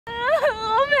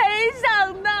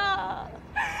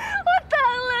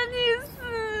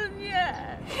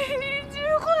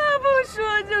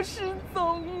就失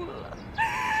踪了。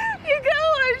你跟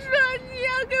我说你要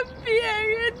跟别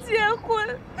人结婚，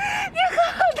你好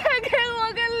歹给我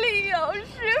个理由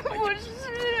是不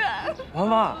是啊？妈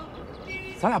妈，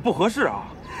咱俩不合适啊。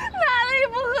哪里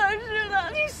不合适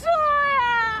了？你说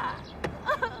呀！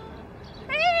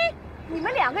哎，你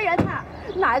们两个人呐，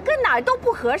哪儿跟哪儿都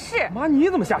不合适。妈，你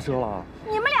怎么下车了？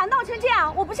你们俩闹成这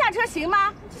样，我不下车行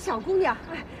吗？这小姑娘，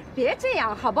哎，别这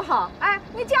样好不好？哎，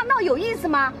你这样闹有意思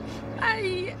吗？阿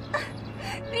姨，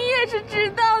你也是知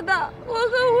道的，我和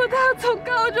吴涛从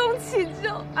高中起就……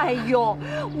哎呦，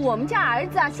我们家儿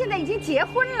子啊，现在已经结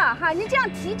婚了哈，你这样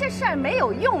提这事儿没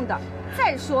有用的。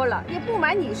再说了，也不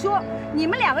瞒你说，你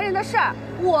们两个人的事儿，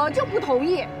我就不同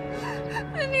意。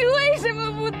那你为什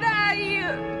么不答应？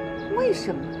为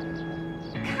什么？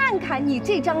看看你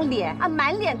这张脸啊，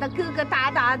满脸的疙疙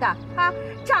瘩瘩的啊，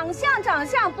长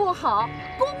相不好，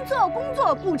工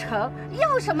作不成，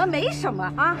要什么没什么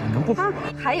啊啊！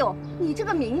还有你这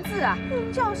个名字啊，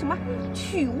叫什么？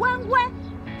曲弯弯，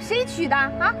谁取的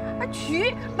啊？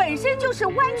曲本身就是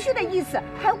弯曲的意思，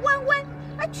还弯弯。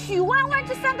曲弯弯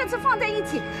这3个字放在一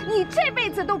起，你这辈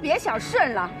子都别想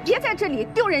顺了，别在这里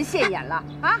丢人现眼了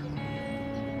啊！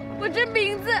我这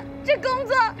名字、这工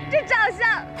作、这长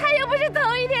相，他又不是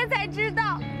头一天才知道，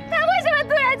他为什么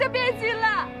突然就变心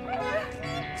了？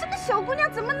你这个小姑娘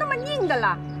怎么那么拧的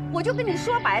了？我就跟你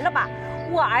说白了吧，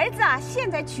我儿子啊，现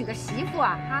在娶个媳妇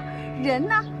啊，人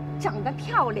呢长得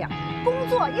漂亮，工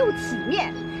作又体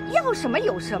面，要什么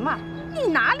有什么。你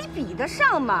哪里比得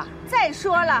上嘛？再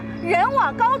说了，人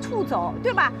往高处走，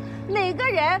对吧？哪个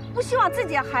人不希望自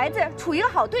己的孩子处一个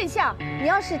好对象？你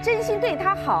要是真心对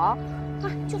他好，啊，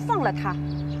就放了他。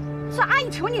算阿姨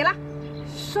求你了。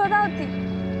说到底，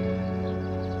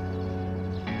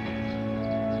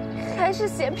还是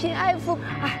嫌贫爱富。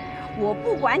哎，我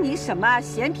不管你什么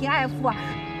嫌贫爱富啊，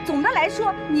总的来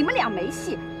说你们俩没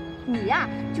戏。你呀，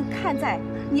就看在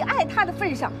你爱他的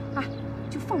份上啊，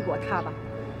就放过他吧。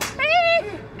哎，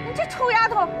你这臭丫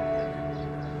头，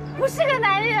不是个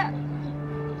男人。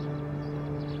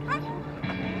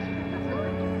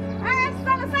哎，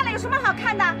算了，有什么好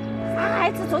看的？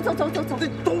孩子，走。这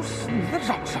都是你在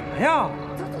嚷什么呀？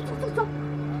走。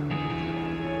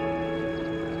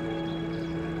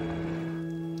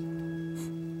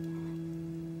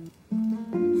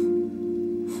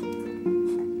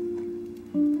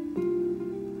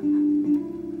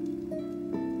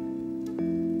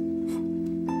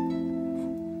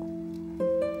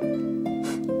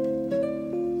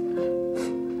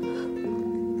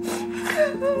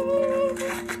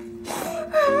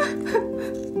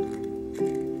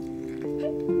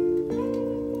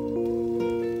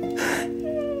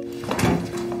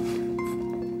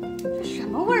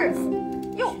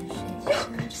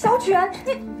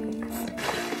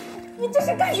你这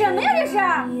是干什么呀？这是！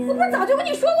我不是早就跟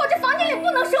你说过，这房间里不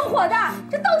能生火的，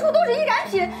这到处都是易燃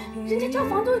品。人家交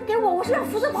房租给我，我是要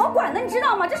负责保管的，你知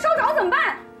道吗？这烧着怎么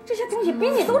办？这些东西比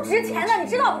你都值钱的，你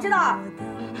知道不知道？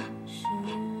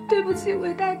对不起，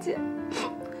韦大姐，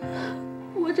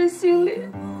我这心里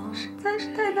实在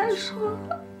是太难受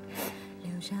了。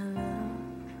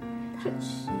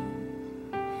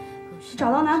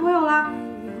找到男朋友了？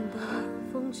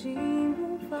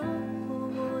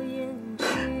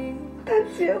他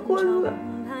结婚了，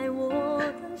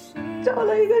找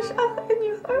了一个上海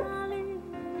女孩。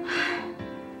唉，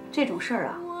这种事儿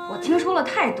啊，我听说了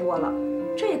太多了，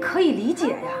这也可以理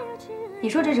解呀。你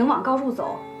说这人往高处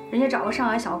走，人家找个上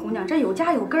海小姑娘，这有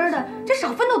家有根的，这少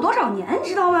奋斗多少年，你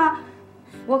知道吗？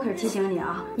我可是提醒你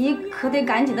啊，你可得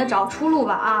赶紧的找出路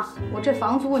吧啊！我这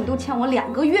房租你都欠我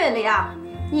2个月了呀。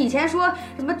你以前说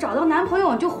什么找到男朋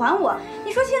友你就还我，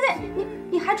你说现在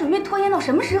你还准备拖延到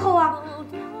什么时候啊？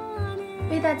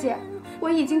魏大姐，我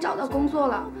已经找到工作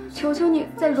了，求求你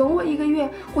再容我1个月，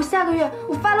我下个月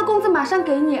我发了工资马上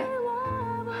给你。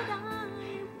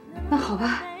那好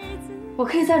吧，我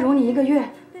可以再容你1个月，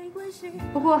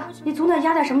不过你总得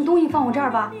压点什么东西放我这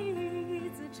儿吧。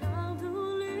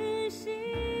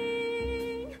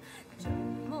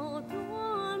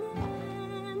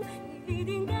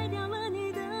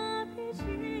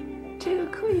这个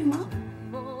可以吗？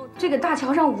这个大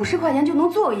桥上50块钱就能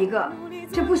坐一个，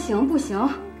这不行。可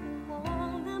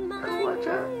我这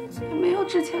儿也没有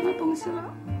值钱的东西了。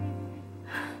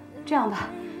这样吧，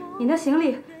你的行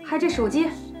李还这手机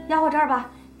压我这儿吧。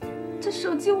这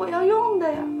手机我要用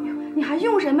的呀。你还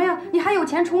用什么呀？你还有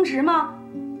钱充值吗？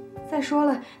再说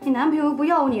了，你男朋友不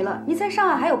要你了，你在上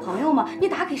海还有朋友吗？你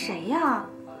打给谁呀？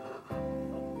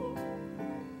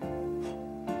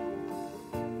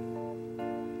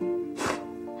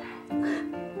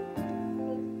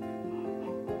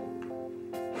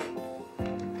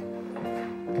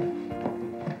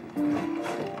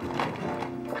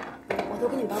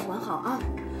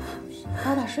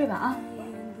睡吧啊。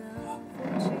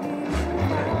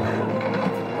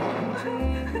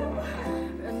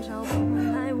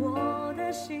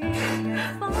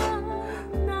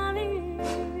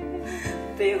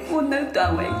壁虎能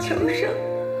断尾求生，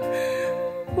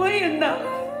我也能。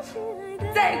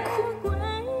再苦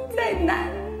再难，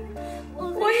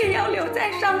我也要留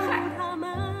在上海。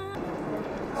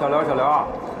小刘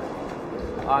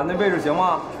啊，那位置行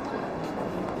吗？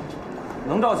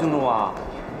能照清楚吗？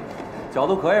角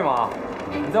度可以吗？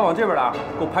你再往这边来，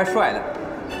给我拍帅的。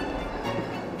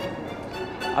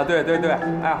啊，对，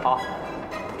哎，好。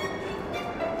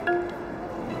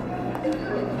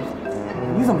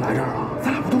你怎么来这儿了？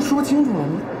咱俩不都说清楚了？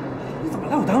你怎么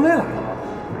来我单位来了？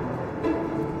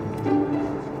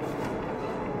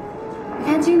你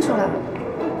看清楚了，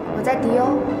我在迪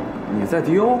欧。你在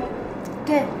迪欧？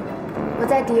对，我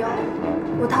在迪欧。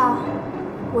吴涛，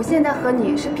我现在和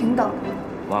你是平等。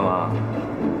妈妈，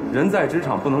人在职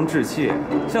场不能置气，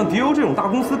像迪欧这种大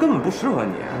公司根本不适合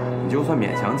你。你就算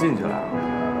勉强进去了，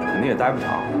肯定也待不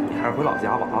长，你还是回老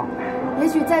家吧啊。也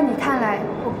许在你看来，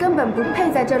我根本不配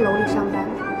在这楼里上班，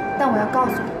但我要告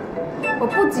诉你，我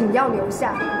不仅要留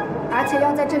下，而且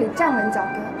要在这里站稳脚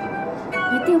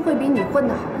跟，一定会比你混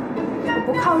得好。我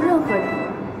不靠任何人，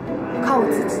我靠我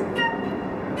自己。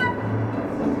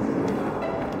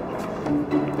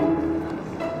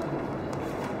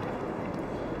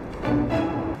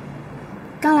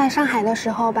刚来上海的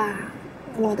时候吧，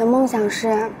我的梦想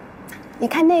是，你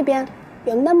看那边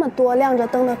有那么多亮着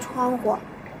灯的窗户，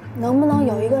能不能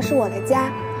有一个是我的家？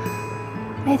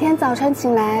每天早晨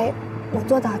醒来，我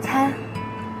做早餐，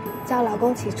叫老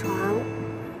公起床，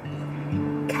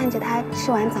看着他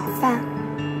吃完早饭，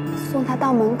送他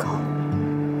到门口，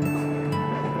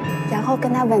然后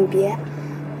跟他吻别。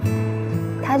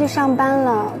他去上班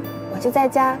了，我就在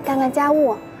家干干家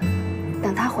务，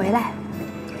等他回来，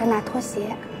给他拿拖鞋。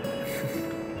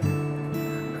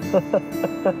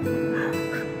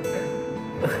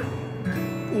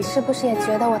你是不是也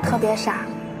觉得我特别傻？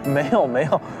没有，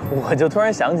我就突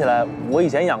然想起来，我以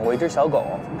前养过一只小狗，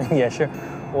也是，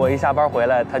我一下班回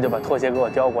来，它就把拖鞋给我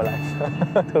叼过来，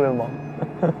特别萌。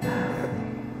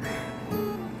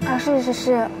而事实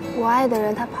是我爱的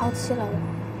人他抛弃了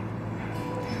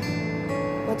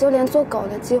我就连做狗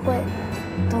的机会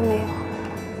都没有。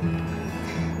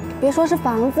别说是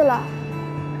房子了，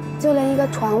就连一个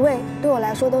床位对我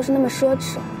来说都是那么奢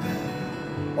侈。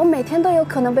我每天都有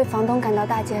可能被房东赶到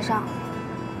大街上，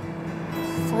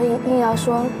所以硬要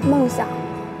说梦想，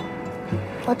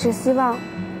我只希望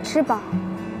吃饱、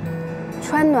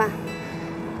穿暖，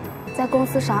在公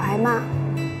司少挨骂，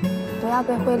不要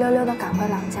被灰溜溜的赶回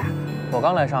老家。我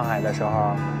刚来上海的时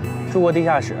候，住过地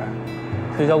下室，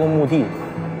推销过墓地，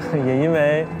也因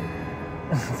为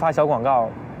发小广告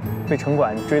被城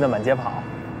管追得满街跑。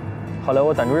后来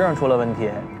我暂住证出了问题，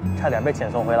差点被遣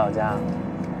送回老家。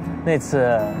那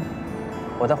次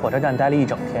我在火车站待了一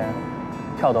整天，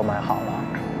票都买好了，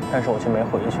但是我却没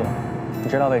回去。你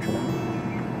知道为什么？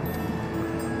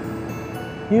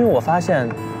因为我发现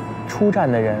出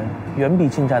站的人远比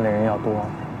进站的人要多，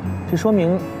这说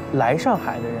明来上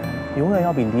海的人永远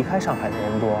要比离开上海的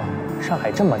人多。上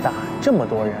海这么大，这么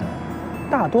多人，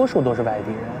大多数都是外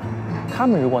地人，他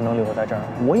们如果能留在这儿，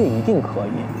我也一定可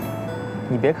以。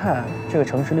你别看这个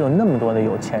城市里有那么多的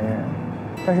有钱人，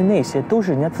但是那些都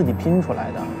是人家自己拼出来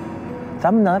的。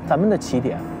咱们拿咱们的起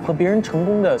点和别人成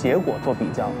功的结果做比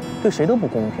较，对谁都不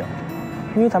公平，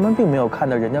因为咱们并没有看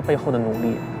到人家背后的努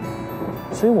力。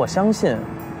所以我相信，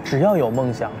只要有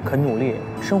梦想，肯努力，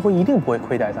生活一定不会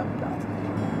亏待咱们的。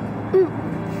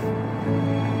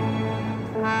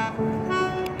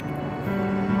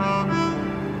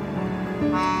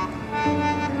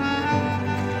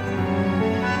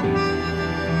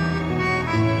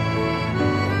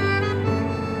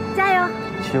加油！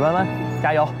许弯弯，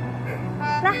加油！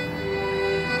来，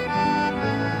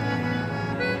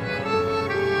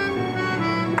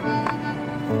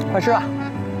快吃啊！